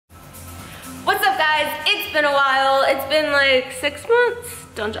What's up guys? It's been a while. It's been like 6 months.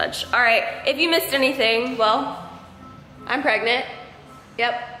 Don't judge. All right, if you missed anything, well, I'm pregnant.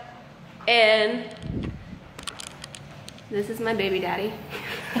 Yep. And this is my baby daddy.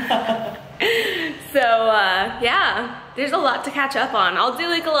 So yeah, there's a lot to catch up on. I'll do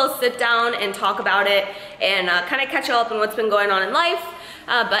like a little sit down and talk about it and kind of catch you up on what's been going on in life.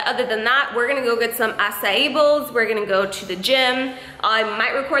 But other than that, we're gonna go get some acai bowls. We're gonna go to the gym. I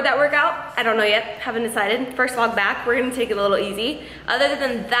might record that workout. I don't know yet, haven't decided. First vlog back, we're gonna take it a little easy. Other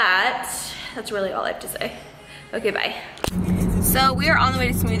than that, that's really all I have to say. Okay, bye. So we are on the way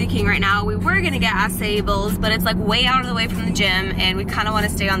to Smoothie King right now. We were gonna get acai bowls, but it's like way out of the way from the gym and we kind of want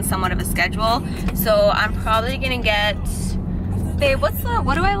to stay on somewhat of a schedule. So I'm probably gonna get, babe, what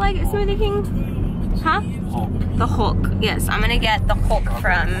do I like at Smoothie King? Huh? Hulk. The Hulk, yes. I'm gonna get the Hulk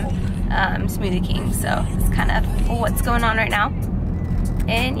from Smoothie King. So it's kind of what's going on right now.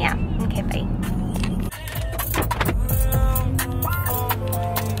 And yeah, okay, bye.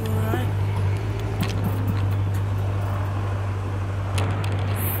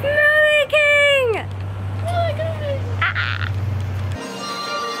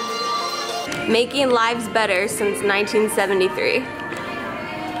 Making lives better since 1973.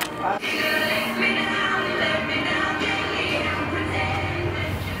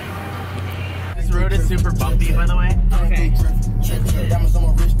 This road is super bumpy, by the way. Okay.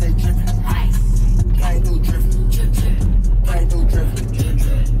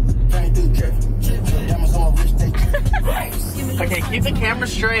 Okay, keep the camera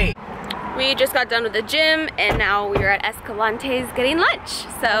straight. We just got done with the gym and now we are at Escalante's getting lunch.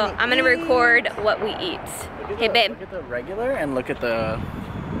 So I'm gonna record what we eat. Hey babe. Look at the regular and look at the...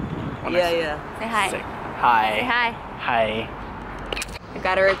 Yeah. Say hi. Say hi. Say hi. Hi. I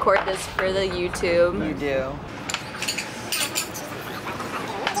gotta record this for the YouTube. You do.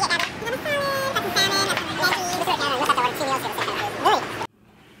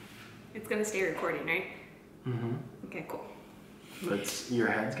 It's gonna stay recording, right? Mm-hmm. Okay, cool. But your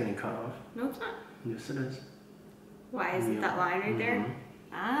head's getting cut off. No, it's not. Yes, it is. Why is it that line right there? Mhm.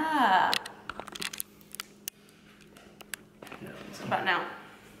 Ah. Yeah, What about now?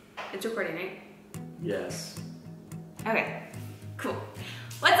 It's recording, right? yes. Okay, cool.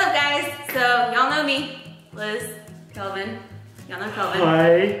 What's up guys? So y'all know me, Liz, Kelvin. Y'all know Kelvin.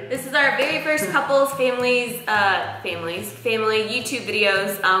 Hi. This is our very first couples, family YouTube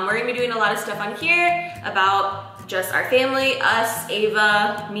videos. We're gonna be doing a lot of stuff on here about just our family, us,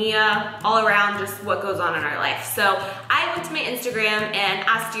 Ava, Mia, all around just what goes on in our life. So I went to my Instagram and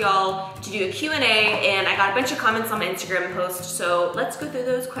asked y'all to do a Q&A and I got a bunch of comments on my Instagram post. So let's go through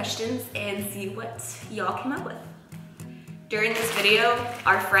those questions and see what y'all came up with. During this video,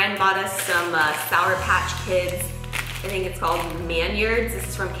 our friend bought us some Sour Patch Kids. I think it's called Manyards. This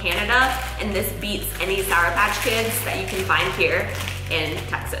is from Canada, and this beats any Sour Patch Kids that you can find here in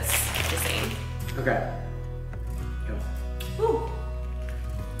Texas. Just saying. Okay. Go. Ooh,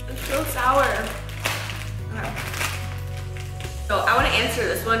 it's so sour. Okay. So I want to answer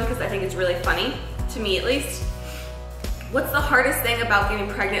this one because I think it's really funny, to me at least. What's the hardest thing about getting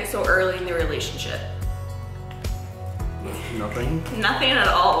pregnant so early in the relationship? Nothing. Nothing at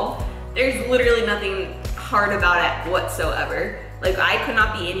all. There's literally nothing hard about it whatsoever. Like, I could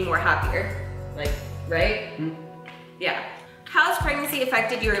not be any more happier. Like, right? Mm. Yeah. How has pregnancy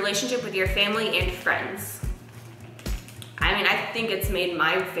affected your relationship with your family and friends? I mean, I think it's made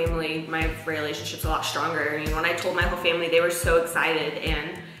my family, my relationships a lot stronger. I mean, when I told my whole family, they were so excited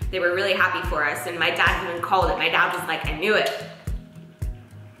and they were really happy for us. And my dad even called it. My dad was like, I knew it.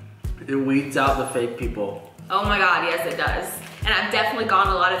 It weeds out the fake people. Oh my God, yes it does. And I've definitely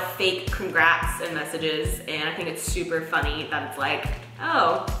gotten a lot of fake congrats and messages, and I think it's super funny that it's like,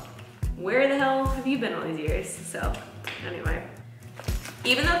 oh, where the hell have you been all these years? So, anyway.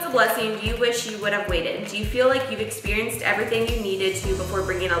 Even though it's a blessing, do you wish you would have waited? Do you feel like you've experienced everything you needed to before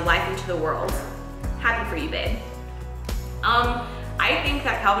bringing a life into the world? Happy for you, babe. I think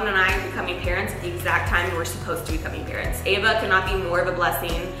that Calvin and I are becoming parents at the exact time we're supposed to be becoming parents. Ava could not be more of a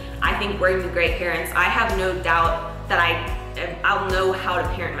blessing. I think we're gonna be great parents. I have no doubt that I'll know how to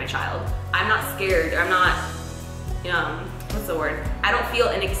parent my child. I'm not scared, I'm not, what's the word? I don't feel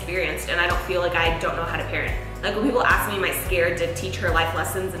inexperienced and I don't feel like I don't know how to parent. Like when people ask me, am I scared to teach her life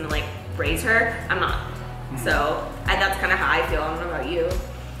lessons and like raise her? I'm not. So that's kind of how I feel. I don't know about you.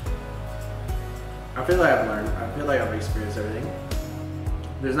 I feel like I've learned. I feel like I've experienced everything.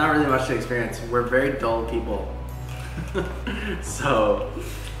 There's not really much to experience. We're very dull people. So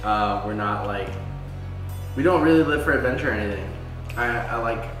we're not like, we don't really live for adventure or anything. I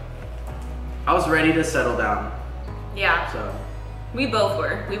was ready to settle down. Yeah. So We both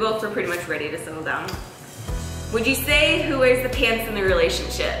were. We both were pretty much ready to settle down. Would you say who wears the pants in the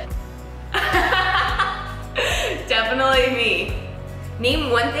relationship? Definitely me. Name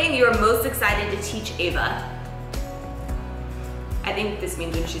one thing you are most excited to teach Ava. I think this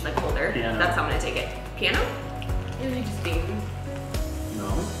means when she's like older. Piano. That's how I'm gonna take it. Piano? Or are you just being... No.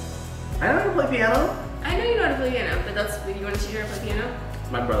 I don't know how to play piano. I know you know how to play piano, but that's what you want to teach her to play piano?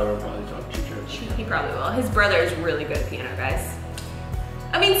 My brother will probably talk teach her. He probably will. His brother is really good at piano, guys.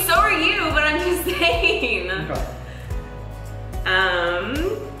 I mean, so are you, but I'm just saying. Okay.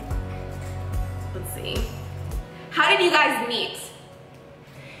 Let's see. How did you guys meet?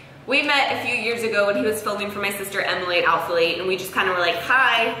 We met a few years ago when he was filming for my sister Emily at Alpha Late, and we just kind of were like,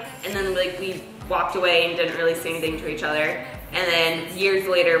 hi, and then like we walked away and didn't really say anything to each other. And then years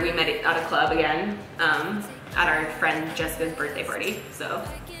later, we met at a club again, at our friend Jessica's birthday party, so.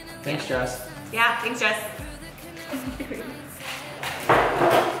 Thanks, Jess. Yeah, thanks, Jess.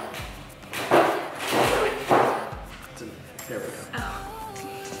 There we go. Oh.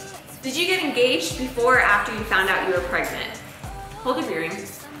 Did you get engaged before or after you found out you were pregnant? Hold up your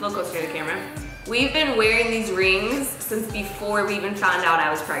rings. A little closer to the camera. We've been wearing these rings since before we even found out I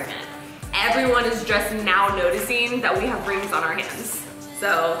was pregnant. Everyone is just now noticing that we have rings on our hands.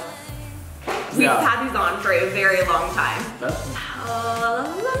 So, we've had these on for a very long time.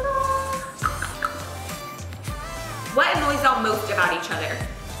 What annoys y'all most about each other?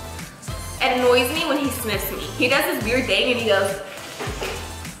 It annoys me when he sniffs me. He does this weird thing and he goes,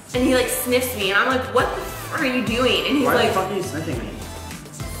 and he like sniffs me and I'm like, what the f are you doing? And he's Why like, the fuck are you sniffing me?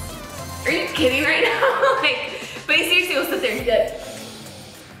 are you kidding right now? Like, but he seriously will sit there and be like,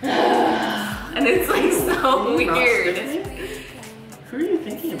 and it's like so weird. Who are you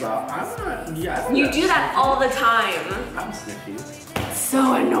thinking about? I'm not, yeah. You do that all the time. I'm sniffy. It's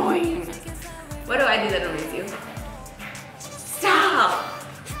so annoying. What do I do that annoys you? Stop!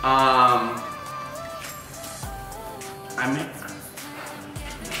 I'm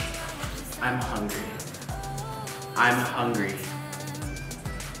hungry. I'm hungry.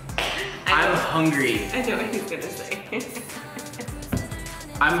 I'm hungry. I know what he's gonna say.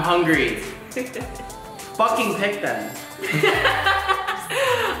 I'm hungry. Fucking pick then.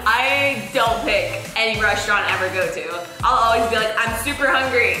 I don't pick any restaurant I ever go to. I'll always be like, I'm super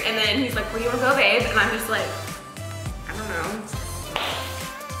hungry. And then he's like, where do you wanna go, babe? And I'm just like, I don't know.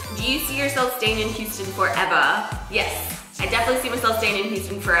 Do you see yourself staying in Houston forever? Yes. I definitely see myself staying in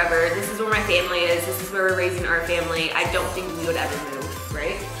Houston forever. This is where my family is. This is where we're raising our family. I don't think we would ever move,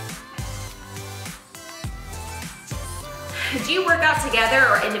 right? Do you work out together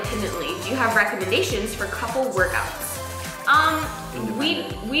or independently? Do you have recommendations for couple workouts?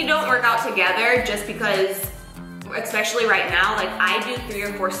 We don't work out together just because, especially right now, like I do 3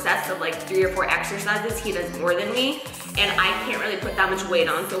 or 4 sets of like 3 or 4 exercises. He does more than me, and I can't really put that much weight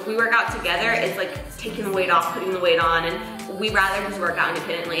on. So if we work out together, it's like taking the weight off, putting the weight on, and we rather just work out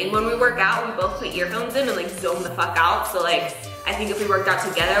independently. And when we work out, we both put earphones in and like zone the fuck out. So like, I think if we worked out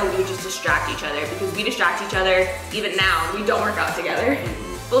together, we would just distract each other because we distract each other even now. We don't work out together.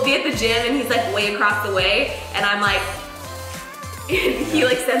 We'll be at the gym and he's like way across the way, and I'm like, he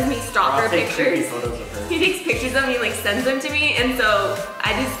like sends me stalker pictures. He takes pictures of me and like sends them to me, and so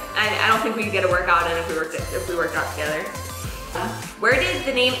I don't think we could get a workout in if we worked out together. Where did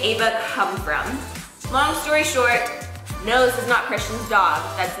the name Ava come from? Long story short, no, this is not Christian's dog.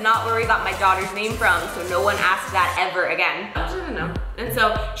 That's not where we got my daughter's name from, so no one asked that ever again. I don't know. And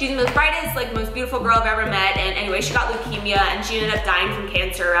so she's the most brightest, like most beautiful girl I've ever met, and anyway, she got leukemia and she ended up dying from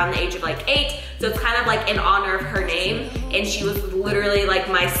cancer around the age of like 8, so it's kind of like in honor of her name, and she was literally like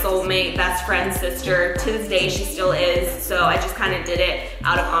my soulmate, best friend, sister. To this day, she still is, so I just kind of did it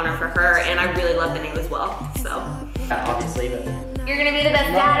out of honor for her, and I really love the name as well, so. Yeah, obviously, but. You're gonna be the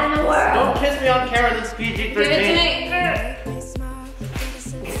best dad in the world. Don't kiss me on camera, this is PG-13. Give it to me.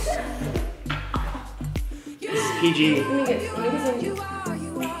 This is PG. Let me get some.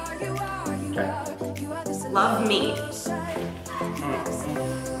 Okay. Love me.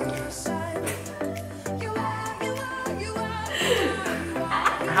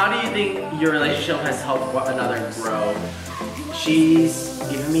 How do you think your relationship has helped one another grow? She's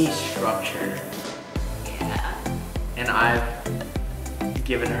given me structure. Yeah. And I've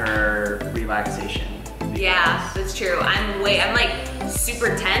given her relaxation. Yeah, that's true. I'm like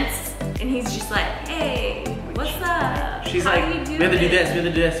super tense, and he's just like, hey, what's up? She's How like, do you we have to do this, we have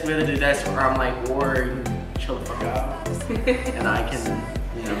to do this, we have to do this. Or I'm like, or you chill the fuck out. And I can,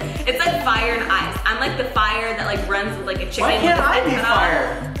 you know. It's like fire and ice. I'm like the fire that like runs with like a chicken. Why can't with I its be head cut off.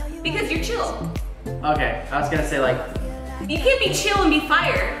 fire? Because you're chill. Okay, I was gonna say like. You can't be chill and be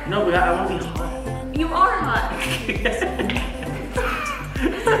fire. No, but I want to be hot. You are hot.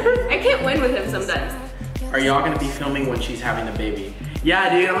 I can't win with him sometimes. Are y'all gonna be filming when she's having the baby? Yeah,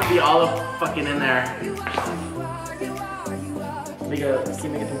 dude, I'm gonna be all up fucking in there. Can you make it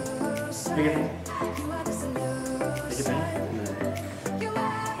thing? Make it thing. Make it thing.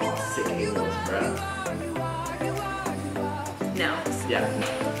 Oh, sick angles, bro. No. Yeah.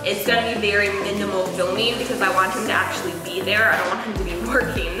 It's gonna be very minimal filming because I want him to actually be there. I don't want him to be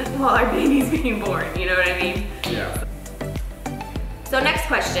working while our baby's being born, you know what I mean? Yeah. So next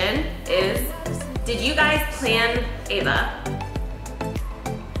question is, did you guys plan Ava?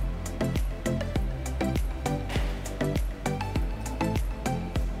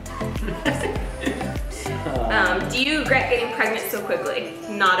 Do you regret getting pregnant so quickly?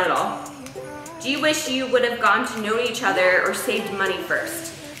 Not at all. Do you wish you would have gone to know each other or saved money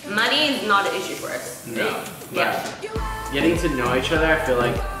first? Money is not an issue for us. No. Yeah. Getting to know each other, I feel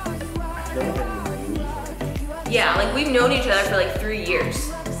like I knew each other. Yeah, like we've known each other for like 3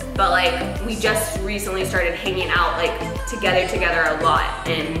 years. But like we just recently started hanging out like together a lot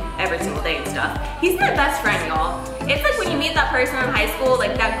and every single day and stuff. He's my best friend, y'all. It's like when you meet that person in high school,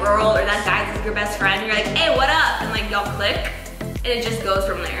 like that girl or that guy that's your best friend, you're like, hey, what up? And like y'all click and it just goes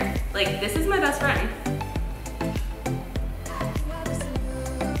from there. Like, this is my best friend.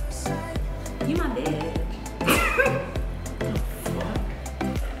 You my bitch.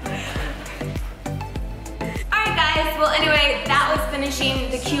 Alright guys, well anyway, that was finishing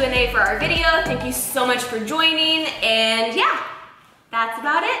the Q&A for our video. Thank you so much for joining, and yeah, that's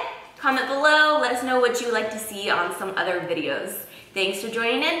about it. Comment below, let us know what you would like to see on some other videos. Thanks for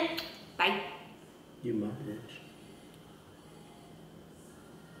joining in. Bye. You my bitch.